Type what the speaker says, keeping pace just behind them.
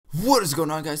What is going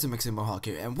on, guys? TheMexicanMohawk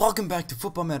here, and welcome back to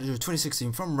Football Manager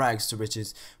 2016 from rags to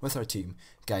riches with our team,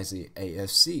 Geisley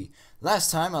AFC.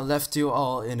 Last time I left you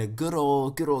all in a good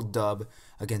old dub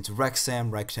against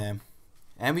Wrexham,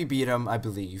 and we beat them, I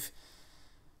believe.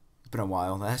 It's been a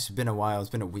while. That's been a while. It's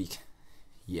been a week.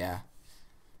 Yeah,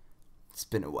 it's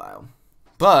been a while.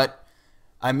 But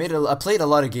I played a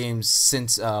lot of games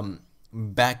since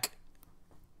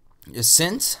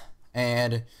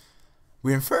and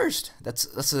we're in first. Let's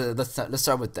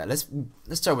start with that. Let's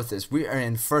start with this. We are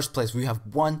in first place. We have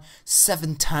won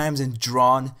 7 times and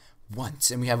drawn once,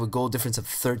 and we have a goal difference of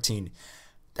 13.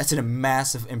 That's a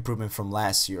massive improvement from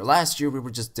last year. Last year we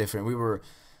were just different. We were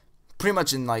pretty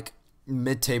much in like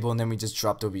mid-table, and then we just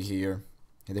dropped over here,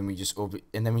 and then we just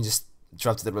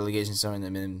dropped to the relegation zone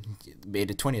and then made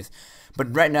it 20th.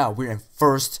 But right now we're in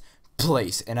first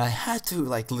place, and I had to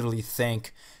like literally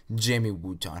thank Jamie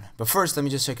Wooton. But first, let me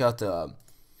just check out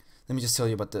let me just tell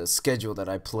you about the schedule that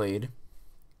I played.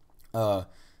 Or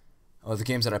the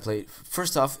games that I played.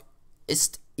 First off,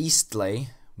 it's Eastley.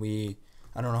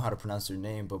 I don't know how to pronounce their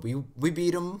name, but we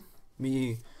beat them.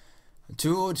 We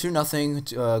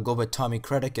 2-0. Goal by Tommy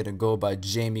Credit and a goal by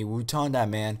Jamie Wooton. That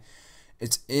man,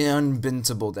 it's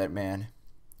invincible. That man.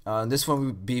 This one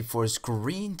we beat for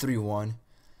Screen 3-1.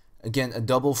 Again, a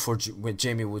double with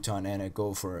Jamie Wooton and a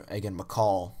goal for again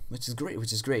McCall, which is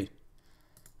great.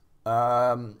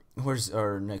 Where's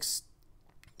our next?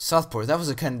 Southport. That was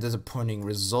a kind of disappointing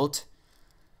result,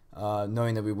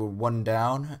 knowing that we were 1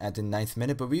 down at the 9th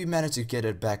minute, but we managed to get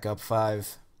it back up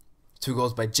 5. 2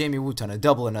 goals by Jamie Wooton, a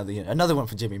double, another one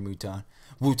for Jamie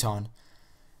Wooton,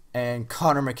 and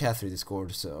Connor McCaffrey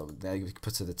scored, so that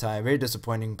puts it at the tie. Very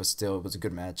disappointing, but still, it was a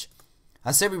good match.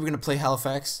 I said we were gonna play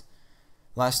Halifax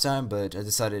last time, but I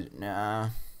decided, nah,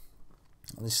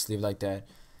 let's just leave it like that.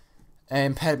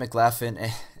 And Pat McLaughlin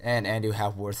and Andy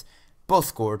Hapworth both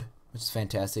scored, which is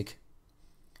fantastic.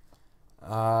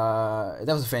 That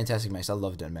was a fantastic match. I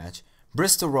loved that match.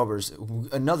 Bristol Rovers,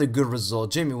 another good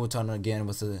result. Jamie Wooton again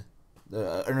with an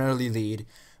early lead,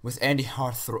 with Andy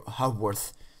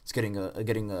Hapworth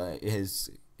getting his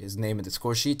name in the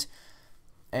score sheet,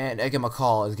 and Egan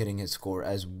McCall is getting his score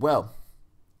as well.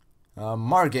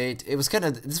 Margate, this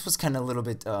was kind of a little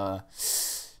bit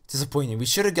disappointing. We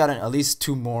should have gotten at least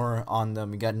 2 more on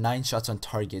them. We got 9 shots on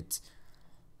target,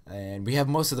 and we have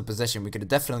most of the possession. We could have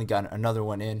definitely gotten another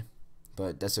one in,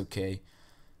 but that's okay.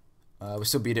 We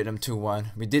still beat them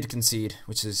 2-1. We did concede,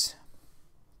 which is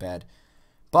bad.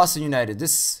 Boston United,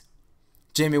 this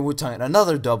Jamie Wooton,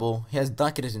 another double. He has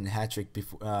not gotten in a hat-trick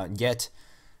before yet,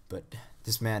 but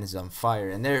this man is on fire.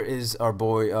 And there is our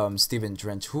boy Steven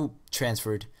Drench, who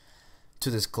transferred to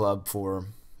this club for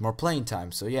more playing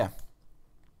time. So yeah,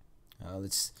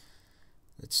 let's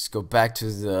go back to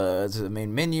the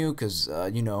main menu, because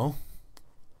you know,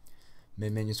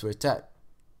 main menu is where it's at.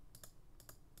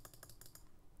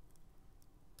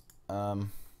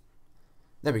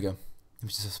 There we go.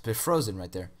 It's just a bit frozen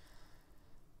right there.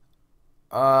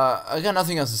 I got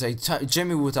nothing else to say.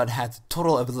 Jamie Wooton had a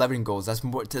total of 11 goals. That's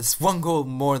 1 goal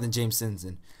more than James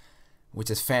Simpson,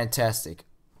 which is fantastic.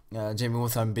 Jamie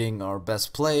Wooton being our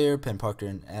best player, Penn Parker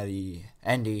and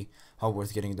Andy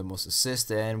Hallworth getting the most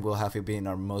assists, and Will Haffey being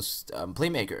our most our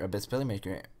best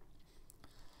playmaker.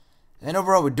 And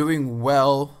overall, we're doing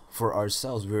well for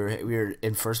ourselves. We're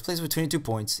in first place with 22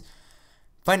 points.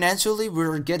 Financially,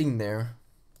 we're getting there.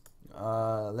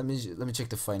 Let me check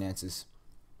the finances.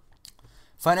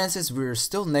 Finances, we're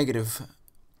still negative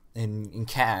in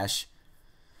cash,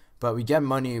 but we get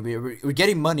money. We're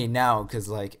getting money now because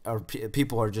like our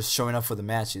people are just showing up for the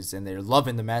matches and they're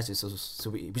loving the matches. So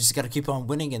we just gotta keep on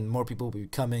winning, and more people will be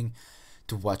coming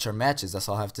to watch our matches. That's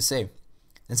all I have to say.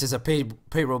 And since our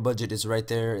payroll budget is right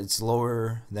there, it's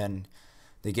lower than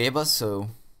they gave us. So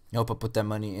I hope I put that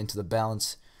money into the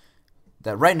balance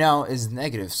that right now is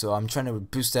negative. So I'm trying to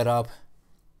boost that up,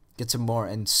 get some more,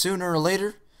 and sooner or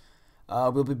later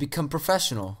we'll become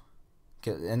professional.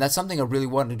 And that's something I really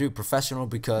want to do, professional,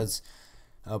 because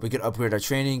we could upgrade our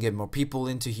training, get more people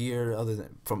into here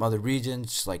from other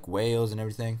regions like Wales and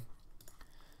everything.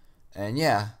 And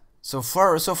yeah, so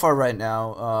far right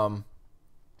now,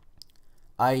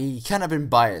 I kind of been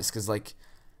biased because like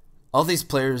all these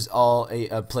players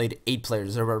played 8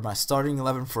 players. They were my starting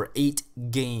 11 for 8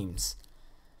 games.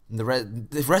 And the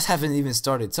rest haven't even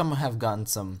started. Some have gotten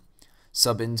some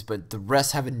sub-ins, but the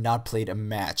rest haven't not played a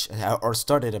match or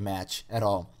started a match at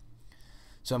all.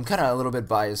 So I'm kind of a little bit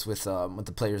biased with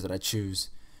the players that I choose.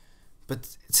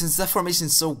 But since that formation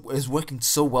is working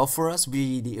so well for us,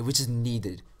 we just need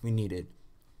it. We need it.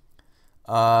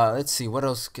 Let's see, what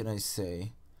else can I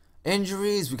say?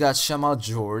 Injuries, we got Shamal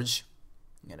George.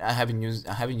 And I haven't used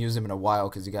him in a while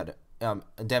because he got a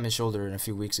damaged shoulder a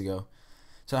few weeks ago.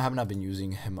 So I have not been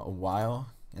using him a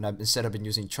while, and instead I've been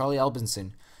using Charlie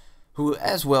Albinson, who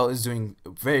as well is doing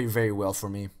very, very well for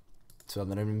me. So I'm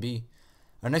letting him be.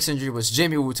 Our next injury was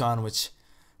Jamie Wooten, which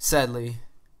sadly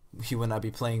he will not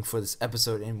be playing for this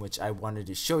episode, in which I wanted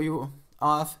to show him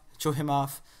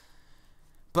off.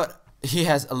 But he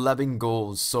has 11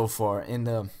 goals so far in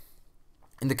the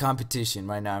competition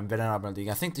right now in Veteran League.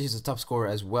 I think he's the top scorer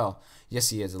as well. Yes,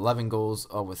 he has 11 goals.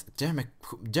 With Darren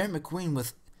McQueen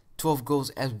with 12 goals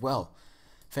as well.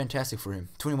 Fantastic for him.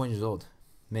 21 years old.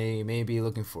 May be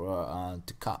looking for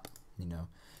to cop.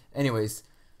 Anyways,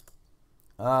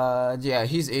 yeah,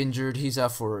 he's injured. He's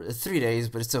out for 3 days,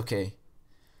 but it's okay.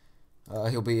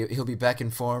 He'll be back in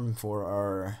form for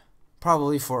our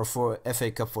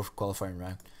FA Cup for qualifying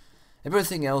round.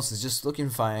 Everything else is just looking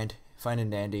fine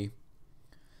and dandy.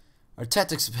 Our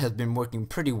tactics has been working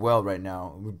pretty well right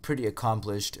now. We're pretty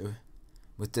accomplished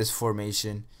with this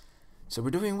formation, so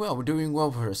we're doing well. We're doing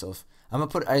well for ourselves. I'm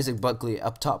gonna put Isaac Buckley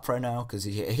up top right now because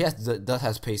he does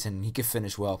has pace and he can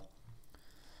finish well.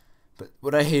 But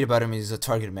what I hate about him is a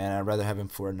target man. I'd rather have him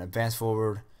for an advanced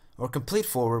forward or complete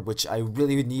forward, which I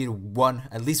really need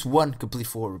at least one complete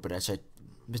forward, but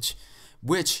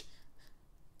which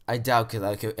I doubt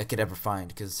I could ever find,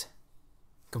 because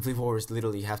complete forwards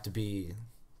literally have to be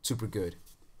super good.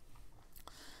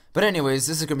 But anyways,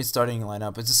 this is gonna be starting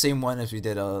lineup. It's the same one as we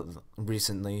did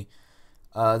recently.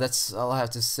 That's all I have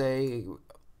to say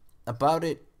about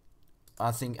it.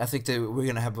 I think that we're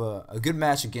gonna have a good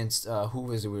match against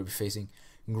who is it we'll be facing?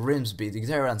 Grimsby.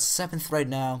 They're on 7th right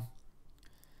now.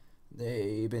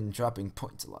 They've been dropping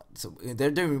points a lot, so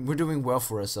we're doing well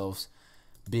for ourselves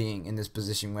being in this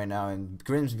position right now. And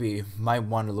Grimsby might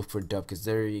want to look for a dub because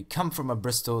they come from a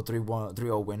Bristol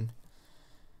 3-0 win,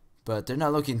 but they're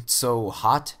not looking so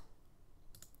hot.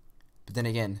 But then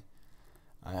again,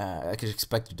 I could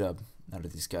expect a dub out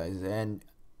of these guys, and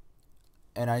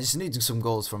I just need some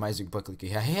goals from Isaac Buckley. He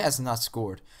has not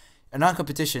scored. In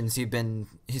non-competitions,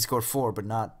 he scored 4,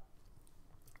 but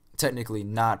technically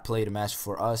not played a match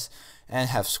for us and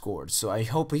have scored. So I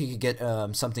hope he could get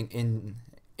something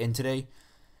in today,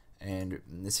 and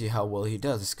let's see how well he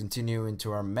does. Let's continue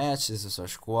into our match. This is our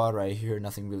squad right here.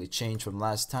 Nothing really changed from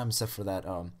last time except for that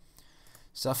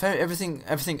stuff. Everything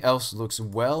else looks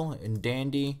well and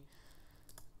dandy.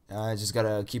 I just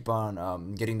gotta keep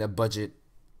on getting the budget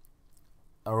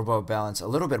or balance a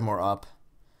little bit more up,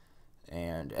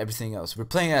 and everything else. We're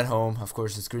playing at home, of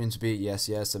course. It's Grimsby. Yes,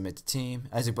 submit the team.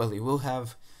 Isaac Buckley will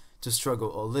have to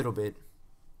struggle a little bit.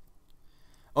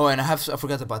 Oh, and I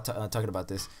forgot about talking about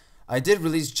this. I did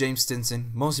release James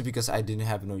Stinson mostly because I didn't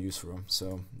have no use for him.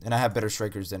 So, and I have better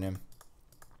strikers than him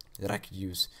that I could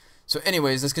use. So,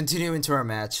 anyways, let's continue into our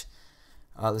match.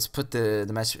 Let's put the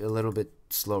match a little bit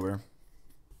slower,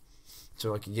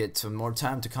 so I can get some more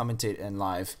time to commentate and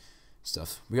live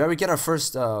stuff. We already get our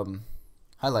first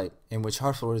highlight in which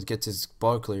Hartford gets his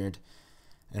ball cleared,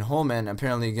 and Holman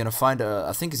apparently gonna find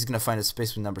I think he's gonna find a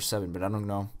space with number 7, but I don't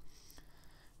know.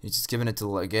 He's just giving it to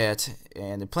Leggett,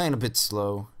 and they're playing a bit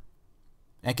slow.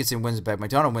 Atkinson wins it back.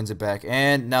 McDonald wins it back,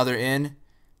 and now they're in.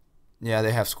 Yeah,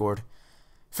 they have scored.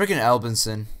 Freaking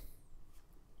Albinson.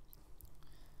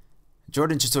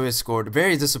 Jordan Chitoya scored.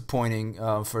 Very disappointing.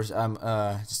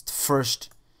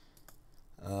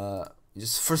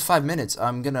 Just first 5 minutes.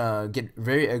 I'm gonna get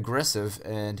very aggressive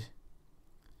and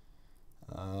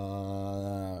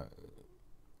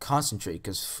concentrate,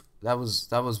 because that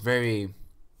was very,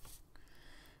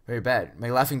 very bad.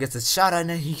 McLaughlin gets a shot and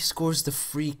then he scores the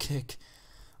free kick.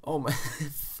 Oh my!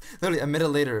 Literally a minute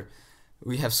later,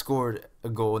 we have scored a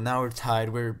goal. Now we're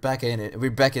tied. We're back in it. We're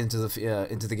back into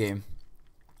the game.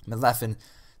 McLaughlin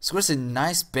scores a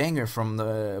nice banger from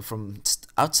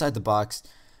outside the box.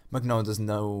 McNolan doesn't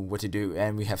know what to do,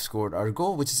 and we have scored our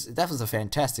goal, that was a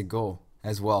fantastic goal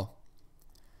as well.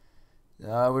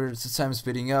 We're time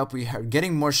speeding up. We are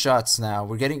getting more shots now.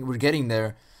 We're getting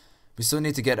there. We still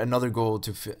need to get another goal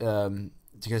to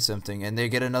get something, and they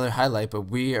get another highlight, but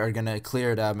we are gonna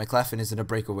clear it out. McLaughlin is in a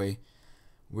breakaway.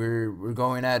 We're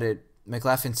going at it.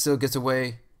 McLaughlin still gets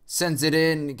away, sends it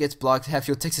in, it gets blocked.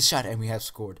 Hatfield takes a shot, and we have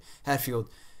scored. Hatfield,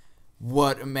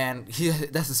 what a man!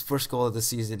 That's his first goal of the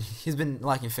season. He's been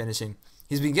lacking finishing.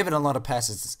 He's been given a lot of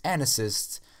passes and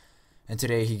assists, and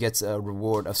today he gets a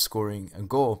reward of scoring a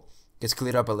goal. Gets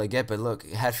cleared up by Leggett, but look,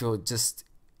 Hatfield just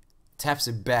taps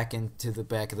it back into the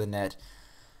back of the net.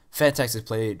 Fantastic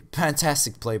play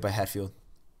by Hatfield.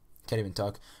 Can't even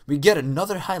talk. We get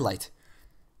another highlight.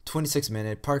 26th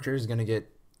minute. Parker is gonna get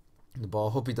the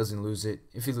ball. Hope he doesn't lose it.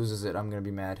 If he loses it, I'm gonna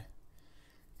be mad.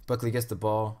 Buckley gets the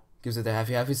ball. Gives it to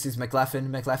Happy. Happy sees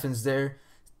McLaughlin. McLaughlin's there.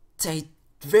 Tight,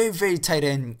 very tight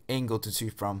angle to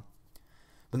shoot from.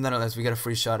 But nonetheless, we get a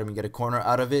free shot and we get a corner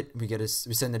out of it. We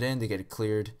send it in. They get it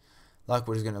cleared.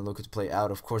 Lockwood is gonna look to play out,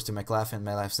 of course, to McLaughlin.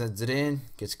 McLaughlin sends it in.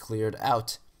 Gets cleared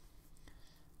out.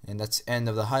 And that's end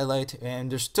of the highlight.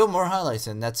 And there's still more highlights,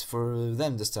 and that's for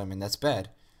them this time, and that's bad.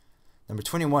 Number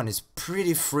 21 is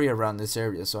pretty free around this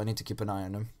area, so I need to keep an eye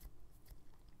on him.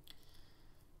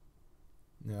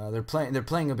 They're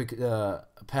playing a bit,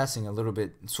 passing a little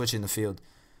bit, switching the field.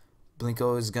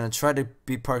 Blinko is gonna try to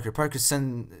beat Parker. Parker they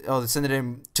send it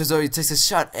in. Chizori takes a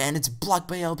shot and it's blocked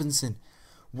by Albinson.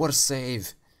 What a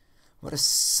save! What a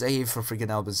save for freaking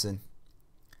Albinson.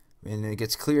 And it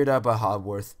gets cleared out by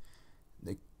Hogworth.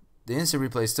 The instant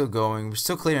replay is still going. We're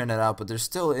still clearing it out, but they're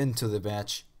still into the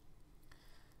match.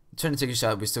 Trying to take a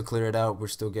shot, we still clear it out. We're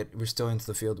still into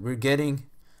the field. We're getting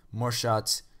more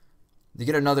shots. They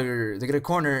get a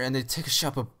corner and they take a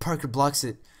shot, but Parker blocks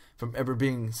it from ever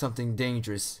being something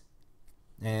dangerous.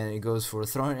 And it goes for a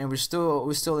throw, and we're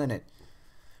still in it.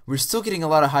 We're still getting a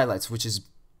lot of highlights, which is,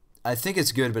 I think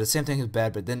it's good, but the same thing is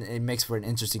bad. But then it makes for an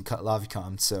interesting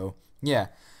Lavicom. So yeah,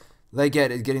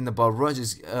 Leggett is getting the ball.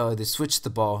 Rogers, they switch the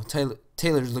ball.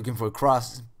 Taylor's looking for a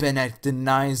cross. Bennett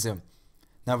denies him.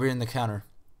 Now we're in the counter.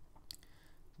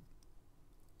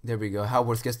 There we go.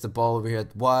 Howard gets the ball over here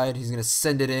at wide. He's gonna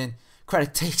send it in.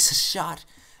 Craddock takes a shot,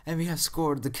 and we have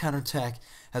scored. The counterattack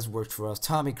has worked for us.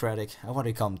 Tommy Craddock. I want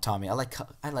to call him Tommy. I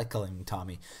like calling him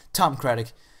Tommy. Tom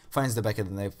Craddock finds the back of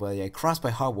the net. Well, yeah, crossed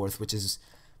by Hogworth, which is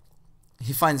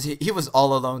he was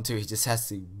all alone too. He just has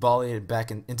to volley it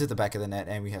back into the back of the net,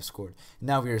 and we have scored.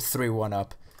 Now we are 3-1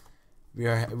 up.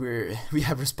 We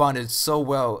have responded so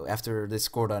well after they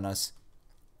scored on us,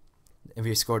 and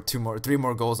we scored 3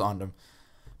 more goals on them.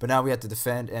 But now we have to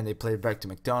defend, and they play it back to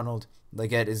McDonald.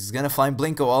 Leggett is gonna find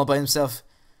Blinko all by himself.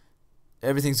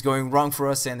 Everything's going wrong for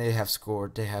us, and they have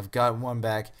scored. They have got one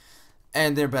back,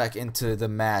 and they're back into the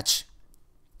match.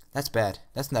 That's bad.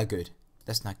 That's not good.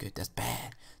 That's not good. That's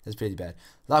bad. That's pretty bad.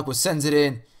 Lockwood sends it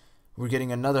in. We're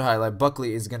getting another highlight.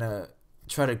 Buckley is gonna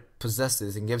try to possess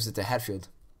this and gives it to Hatfield.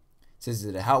 Says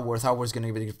it to Howard. Howard's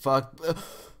gonna give it a fuck.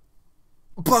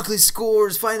 Buckley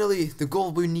scores finally. The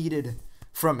goal we needed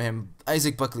from him.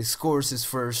 Isaac Buckley scores his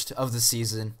first of the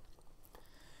season.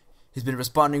 He's been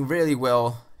responding really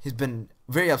well. He's been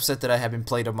very upset that I haven't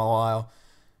played him a while.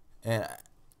 And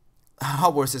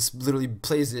Hogwarts just literally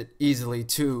plays it easily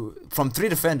from 3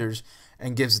 defenders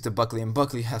and gives it to Buckley. And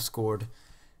Buckley has scored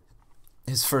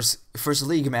his first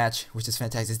league match, which is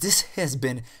fantastic. This has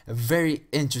been a very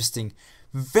interesting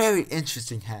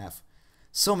half.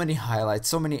 So many highlights,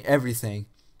 so many everything.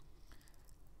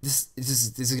 This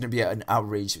is gonna be an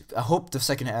outrage. I hope the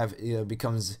second half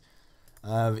becomes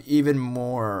even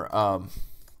more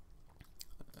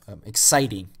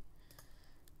exciting,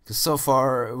 because so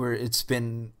far it's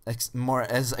been more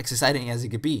as exciting as it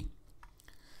could be.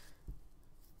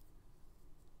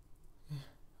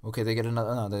 Okay, they get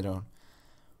another. No, they don't.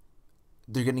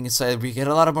 They're getting excited. We get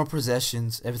a lot of more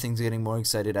possessions. Everything's getting more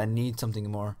excited. I need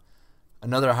something more.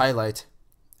 Another highlight.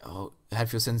 Oh,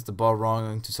 Hatfield sends the ball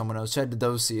wrong to someone else. Chad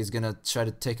Dosi is gonna try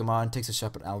to take him on. Takes a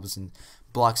shot at Albison,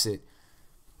 blocks it,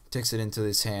 takes it into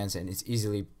his hands, and it's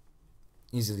easily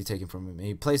taken from him.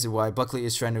 He plays it wide. Buckley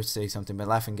is trying to say something, but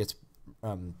Laughing gets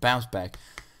bounced back.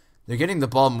 They're getting the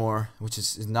ball more, which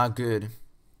is not good.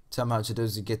 Somehow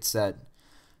Chidozi gets that.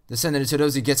 The center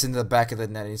Chidozi gets into the back of the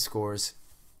net and he scores.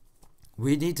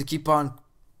 We need to keep on.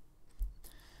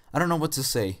 I don't know what to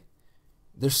say.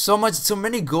 There's so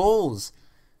many goals.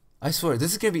 I swear,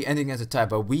 this is going to be ending as a tie,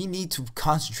 but we need to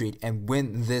concentrate and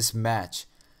win this match.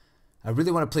 I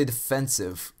really want to play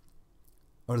defensive,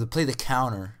 or to play the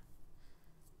counter.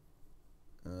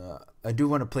 I do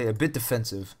want to play a bit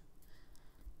defensive.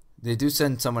 They do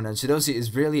send someone in. Shidosi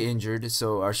is really injured,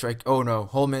 so our strike. Oh no,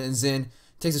 Holman is in.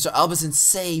 Takes a shot. Albison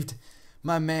saved.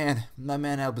 My man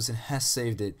Albison has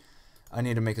saved it. I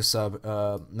need to make a sub.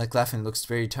 McLaughlin looks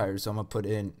very tired, so I'm gonna put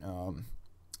in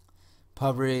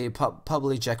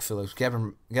probably Jack Phillips.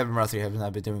 Gavin Rothery has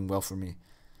not been doing well for me.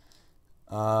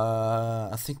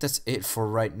 I think that's it for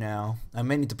right now. I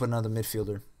may need to put another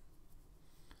midfielder.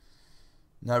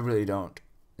 No, I really don't.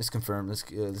 Let's confirm. Let's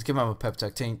give him a pep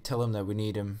talk. Tell him that we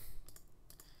need him.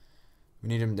 We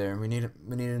need him there. We need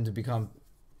him to become.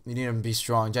 We need him to be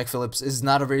strong. Jack Phillips is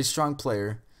not a very strong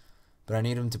player, but I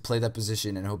need him to play that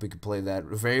position and hope he can play that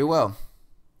very well.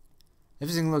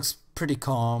 Everything looks pretty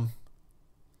calm.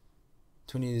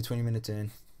 20 minutes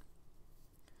in.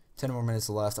 10 more minutes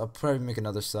left. I'll probably make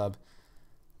another sub.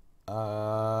 I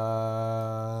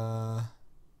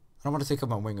don't want to take up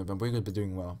my winger, but winger's been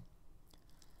doing well.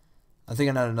 I think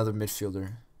I need another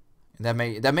midfielder. That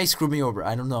may screw me over.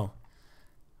 I don't know.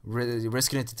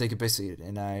 Risking it to take a base hit,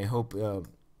 and I hope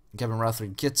Kevin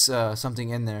Rutherford gets something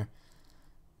in there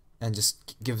and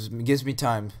just gives me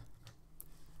time.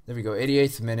 There we go.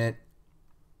 88th minute.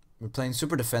 We're playing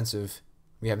super defensive.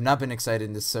 We have not been excited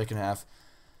in this second half.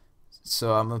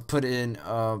 So I'm gonna put in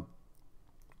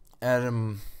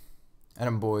Adam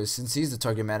Boyes, since he's the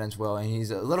target man as well, and he's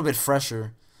a little bit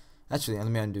fresher. Actually, let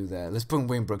me undo that. Let's put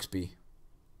Wayne Brooksby.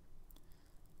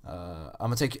 I'm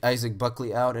gonna take Isaac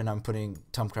Buckley out, and I'm putting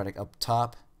Tom Craddock up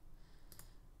top,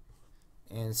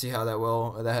 and see how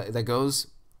that goes.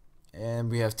 And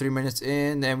we have 3 minutes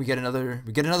in, and we get another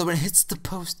one. Hits the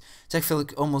post. Jack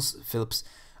Phillips almost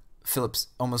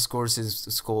scores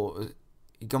his goal.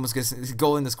 He almost gets his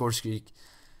goal in the score sheet,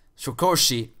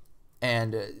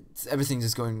 and everything's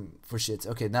just going for shit.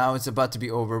 Okay, now it's about to be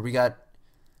over.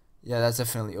 That's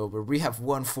definitely over. We have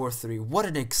won 4-3. What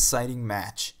an exciting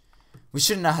match. We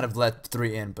should not have let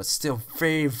 3 in, but still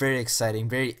very, very exciting,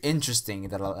 very interesting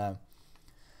that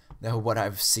what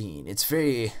I've seen. It's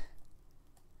very,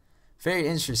 very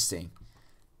interesting.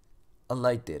 I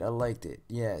liked it.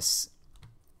 Yes.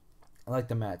 I liked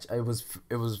the match. It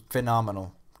was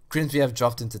phenomenal. Grimsby have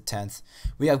dropped into 10th.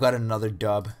 We have got another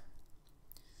dub.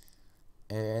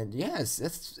 And yes,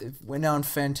 it went on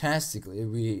fantastically.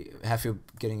 We have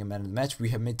getting a man of the match. We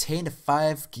have maintained a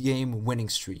 5-game winning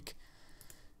streak.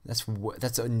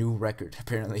 That's a new record,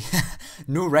 apparently.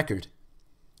 New record.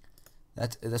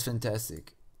 That's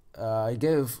fantastic. I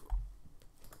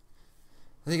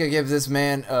think I give this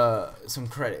man some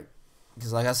credit,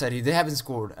 because like I said, they haven't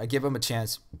scored. I give him a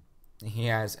chance, and he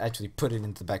has actually put it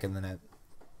into the back of the net.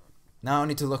 Now I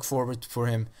need to look forward for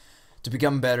him to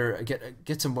become better,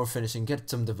 get some more finishing, get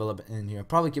some development in here.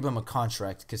 Probably give him a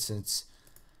contract, because since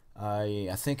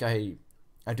I think I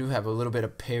do have a little bit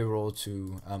of payroll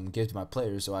to give to my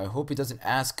players, so I hope he doesn't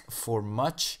ask for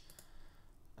much.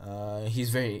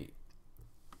 He's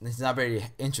not very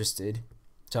interested,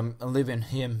 so I'm leaving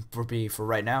him for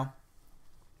right now.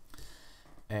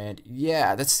 And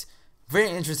yeah, that's a very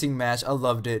interesting match. I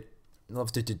loved it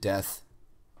to death.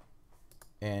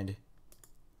 And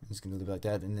I'm just gonna leave it like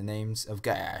that in the names of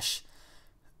Gash.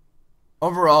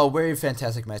 Overall, very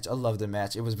fantastic match. I loved the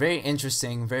match. It was very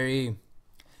interesting. There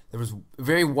was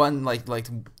one like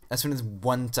as soon as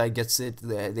one side gets it,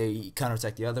 they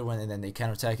counterattack the other one, and then they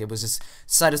counterattack. It was just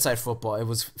side-to-side football. It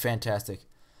was fantastic.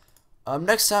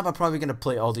 Next time I'm probably gonna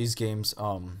play all these games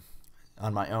on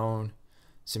my own,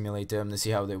 simulate them to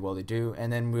see how well they do,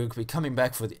 and then we'll be coming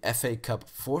back for the FA Cup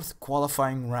 4th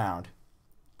qualifying round,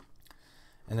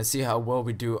 and let's see how well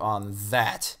we do on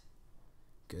that.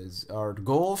 Because our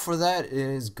goal for that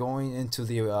is going into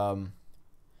the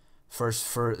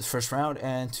first round,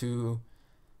 and to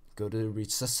go to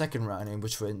reach the second round, in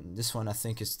which one, this one I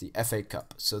think is the FA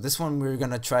Cup. So this one we're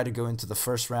gonna try to go into the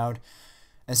first round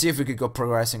and see if we could go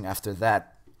progressing after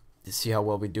that to see how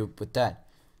well we do with that.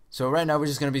 So right now we're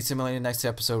just gonna be simulating. Next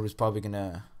episode is probably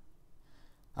gonna,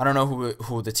 I don't know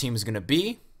who the team is gonna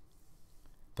be,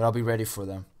 but I'll be ready for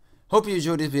them. Hope you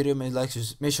enjoyed this video.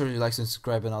 Make sure you like and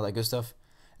subscribe and all that good stuff,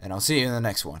 and I'll see you in the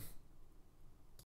next one.